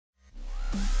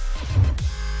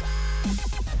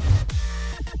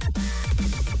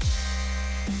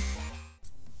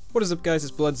What is up, guys?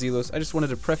 It's BloodZelos. I just wanted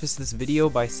to preface this video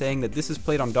by saying that this is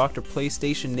played on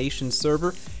DrPlayStation Nation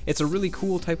server. It's a really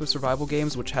cool type of survival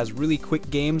games which has really quick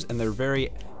games and they're very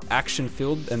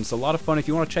action-filled, and it's a lot of fun. If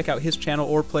you want to check out his channel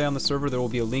or play on the server, there will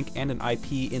be a link and an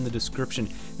IP in the description.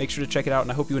 Make sure to check it out,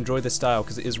 and I hope you enjoy this style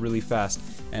because it is really fast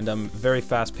and very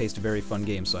fast-paced, very fun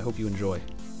game. So I hope you enjoy.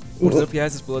 What is up,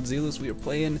 guys? It's BloodZelos. We are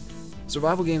playing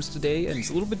survival games today, and it's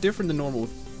a little bit different than normal.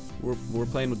 We're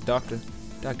playing with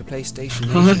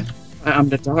DrPlayStation Nation. I'm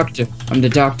the doctor. I'm the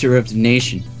doctor of the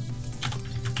nation.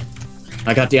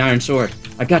 I got the iron sword.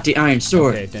 I got the iron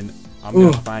sword. Okay, then I'm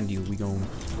gonna find you. We gonna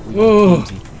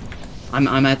easy.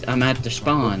 I'm at the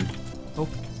spawn. Oh.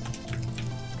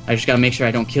 I just gotta make sure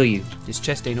I don't kill you. This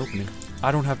chest ain't opening.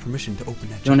 I don't have permission to open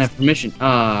that chest. Don't have permission.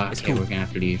 It's Okay, cool. we're gonna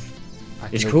have to leave.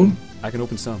 It's open, cool? I can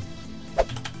open some. You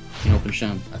can open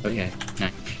some. Okay,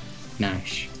 nice.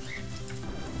 Nice.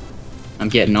 I'm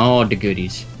getting all the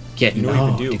goodies. Getting You know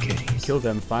all what you the can do? goodies. Kill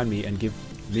them, find me, and give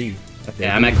me.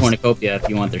 Yeah, I'm at Cornucopia if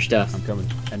you want their stuff. I'm coming.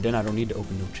 And then I don't need to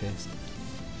open no chest.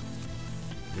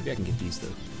 Maybe I can get these though.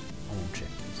 I won't check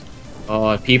these.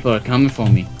 Oh, people are coming for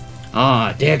me.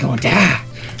 Ah, they're gonna die.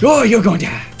 Oh, you're gonna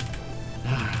die.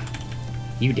 Ah,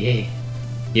 you dead.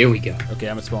 Here we go. Okay,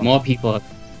 I'm at spawn. More people.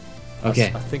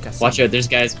 Okay. I think I see Watch out. There's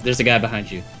a guy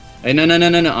behind you. Hey, no.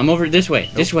 I'm over this way.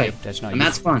 Nope, This way. nope, that's not I'm you.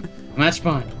 at spawn. I'm at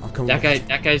spawn. I'll come That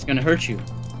with guy's gonna hurt you.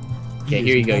 Okay, He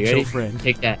here is you go. not You your ready? friend.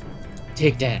 Take that.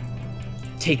 Take that.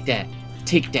 Take that.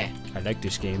 Take that. I like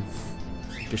this game.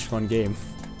 This fun game.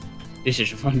 This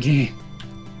is a fun game.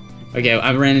 Okay,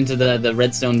 I ran into the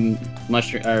redstone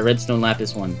mushroom, redstone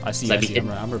lapis one. I see. So I see. I'm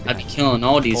I'd be killing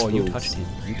all these Oh, fools. you touched him.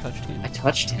 You touched him. I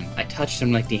touched him. I touched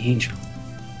him like the angel.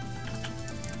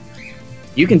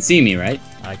 You can see me, right?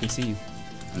 I can see you.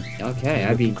 Okay, You're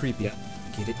I'd be looking creepy.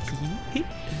 Get it?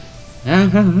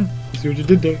 See what you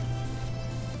did there.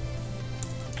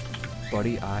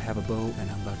 Buddy, I have a bow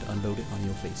and I'm about to unload it on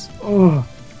your face. Oh,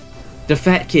 the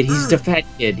fat kid. He's the fat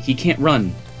kid. He can't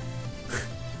run.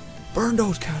 Burn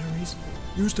those calories.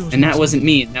 Use those. And that wasn't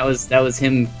me. That was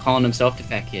him calling himself the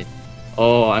fat kid.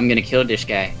 Oh, I'm gonna kill this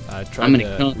guy. I tried I'm gonna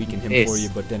to kill weaken him face. for you,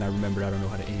 but then I remembered I don't know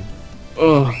how to aim.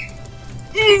 Oh.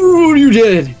 Ooh, you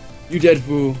dead. You dead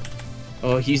fool.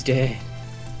 Oh, he's dead.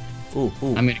 Ooh,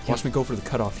 I'm gonna watch me go for the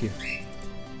cutoff here.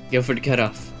 Go for the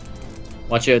cutoff.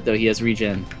 Watch out though. He has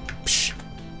regen. Psh,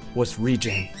 what's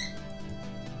regen?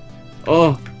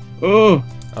 Oh. Oh.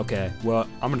 Okay, well,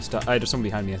 I'm gonna stop. There's someone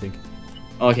behind me, I think.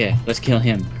 Okay, let's kill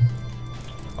him.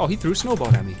 Oh, he threw a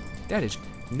snowball at me. That is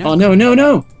Oh,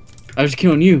 no. I was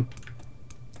killing you.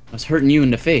 I was hurting you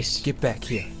in the face. Get back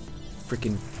here.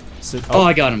 Freaking. Oh,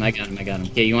 I got him.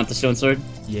 Okay, you want the stone sword?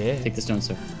 Yeah. Take the stone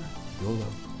sword. YOLO.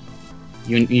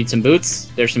 You need some boots?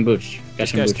 There's some boots. Got This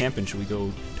some guy's boots. camping. Should we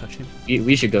go touch him?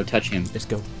 We should go touch him. Let's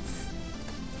go.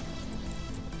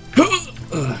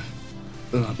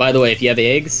 By the way, if you have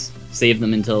eggs, save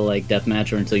them until like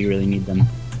deathmatch or until you really need them,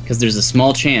 because there's a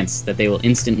small chance that they will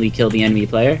instantly kill the enemy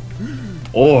player,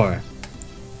 or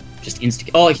just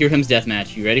Oh, here comes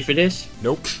deathmatch. You ready for this?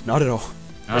 Nope, not at all.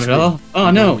 Not at all.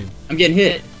 Oh no, I'm getting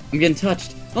hit. I'm getting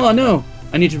touched. Oh no,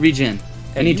 I need to regen.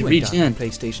 I need to regen.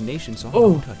 PlayStation Nation, so I Oh.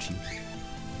 won't touch you.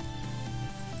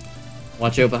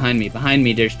 Watch out behind me. Behind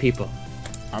me, there's people.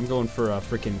 I'm going for a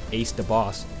freaking ace the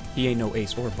boss. He ain't no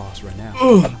ace or boss right now.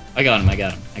 I got him.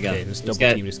 Okay, let's double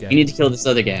team this guy. We need to kill this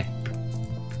other guy.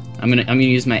 I'm gonna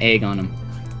use my egg on him.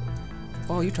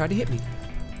 Oh, you tried to hit me.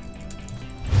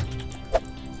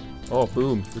 Oh,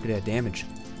 boom! Look at that damage.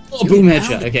 Oh, boom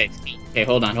headshot. Okay,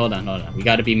 hold on. We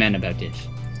gotta be men about this.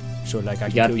 So like I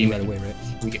You can gotta kill be you right men. away, right?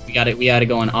 We gotta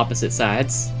go on opposite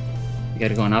sides. We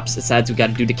gotta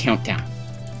do the countdown.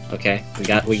 Okay,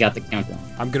 we got the countdown.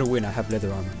 I'm gonna win. I have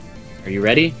leather armor. Are you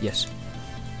ready? Yes.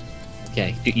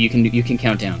 Okay, you can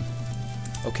count down.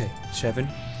 Okay. 7,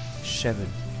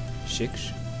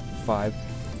 6, 5,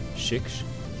 6,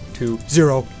 2,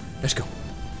 0. Let's go.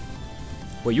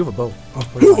 Wait, you have a bow. Oh,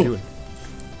 what am I doing?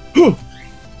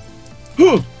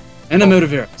 And I'm out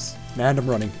of arrows. Man, I'm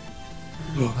running.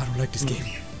 Oh, I don't like this game.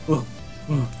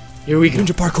 Here we go.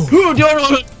 Ninja parkour.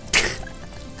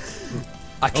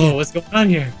 I Oh, can't. what's going on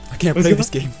here? I can't what's play going this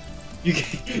game.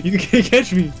 You can't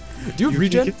catch me. Do you have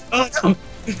regen? Oh no!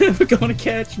 You're never gonna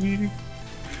catch me.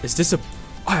 Is this a?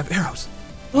 I have arrows.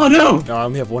 Oh no! No, I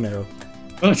only have one arrow.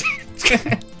 Oh,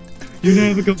 you're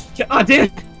never gonna. Oh damn!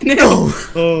 No.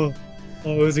 Oh,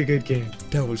 it was a good game.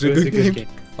 That was a good game.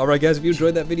 Alright guys, if you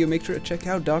enjoyed that video, make sure to check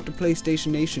out DrPlayStation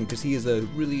Nation, because he is a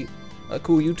really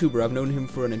cool YouTuber. I've known him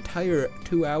for an entire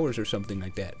 2 hours or something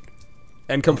like that.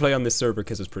 And come play on this server,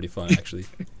 because it's pretty fun, actually.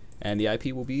 And the IP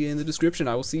will be in the description.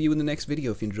 I will see you in the next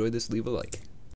video. If you enjoyed this, leave a like.